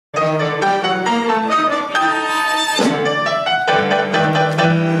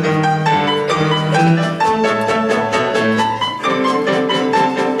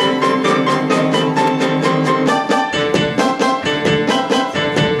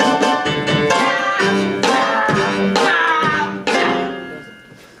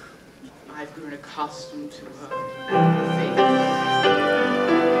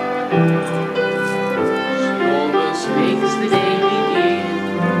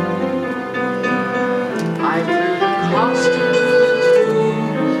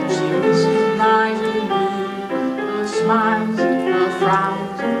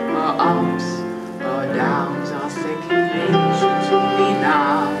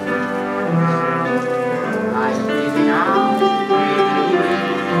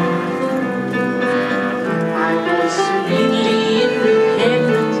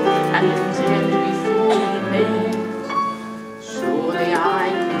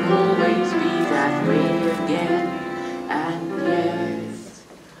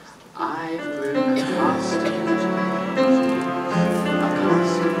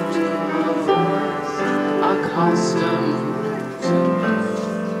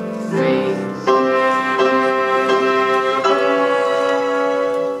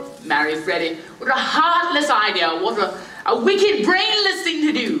idea what a wicked, brainless thing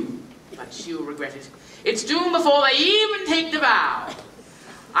to do. But she'll regret it. It's doomed before they even take the vow.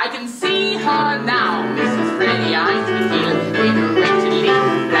 I can see her now, Mrs. Freddie Eisenhill, ignorantly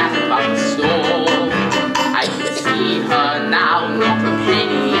that about the store. I can see her now, not a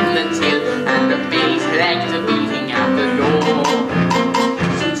penny in the till, and the maid collector beating at the door.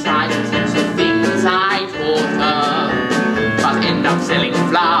 She tried to teach the things I taught her, but end up selling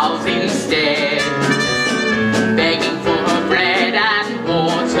flowers instead, begging for her bread and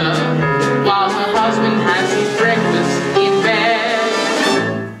water, while her husband has his breakfast in bed.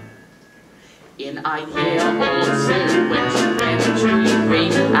 In idea also when she went to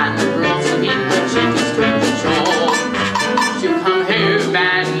rain and the blossom in her cheek is turned to chalk. She'll come home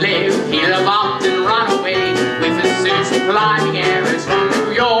and live, he'll have up and run away with a social climbing heiress from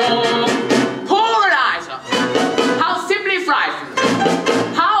New York. Poor Eliza! How simply frightful!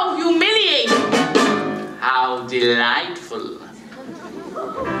 How humiliating! How delightful!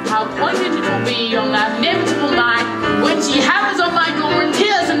 How poignant it will be on that inevitable night when she hammers on my door in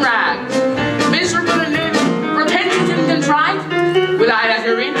tears and rags. Miserable and repentant and contrite, will I let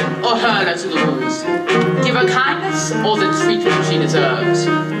her in or hurl her to the wolves? Give her kindness or the treatment she deserves?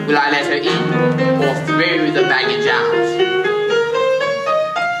 Will I let her in or throw the baggage out?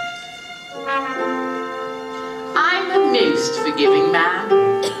 I'm a most forgiving man,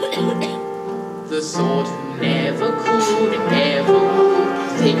 the sort who never could, ever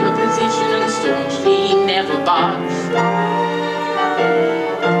would take her position and staunchly never budged.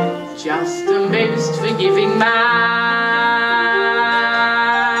 Just a most forgiving man.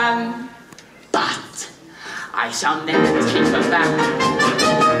 But I shall never take her back.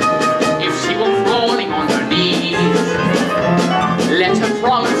 If she were falling on her knees, let her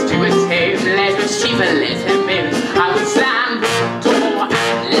promise to atone, let her shiver, let her move. I would slam the door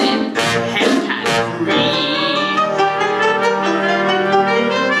and let the hellcat breathe.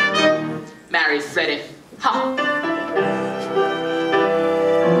 Marry Freddie. Ha!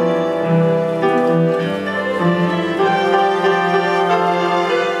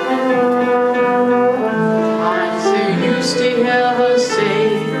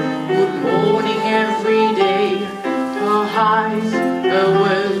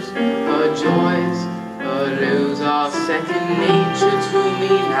 Second nature to me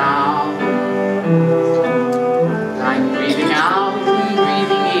now, like breathing out and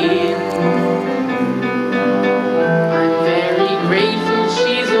breathing in. I'm very grateful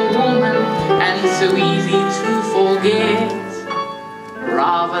she's a woman and so easy to forget,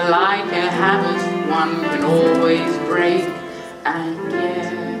 rather like a habit one can always break. And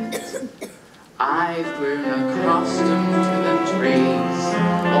yet I've grown accustomed to the trace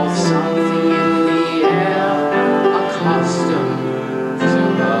of something in the air, accustomed to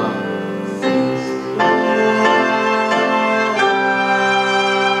her face.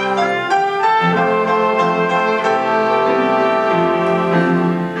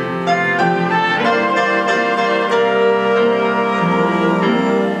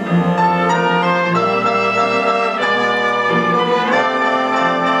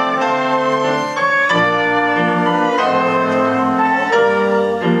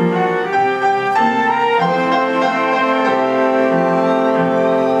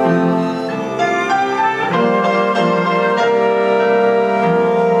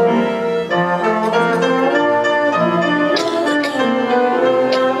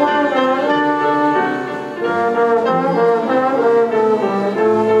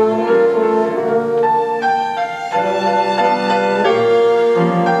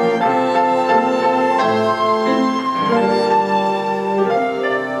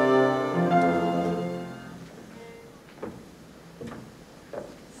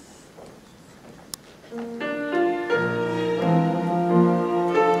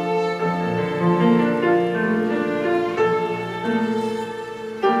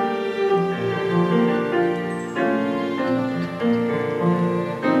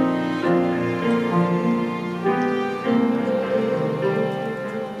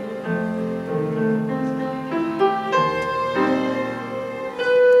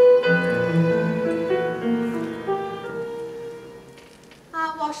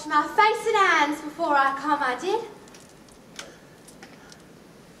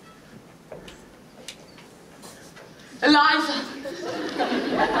 Eliza!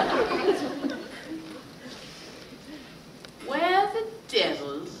 Where the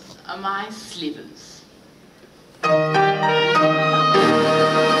devils are my slivers?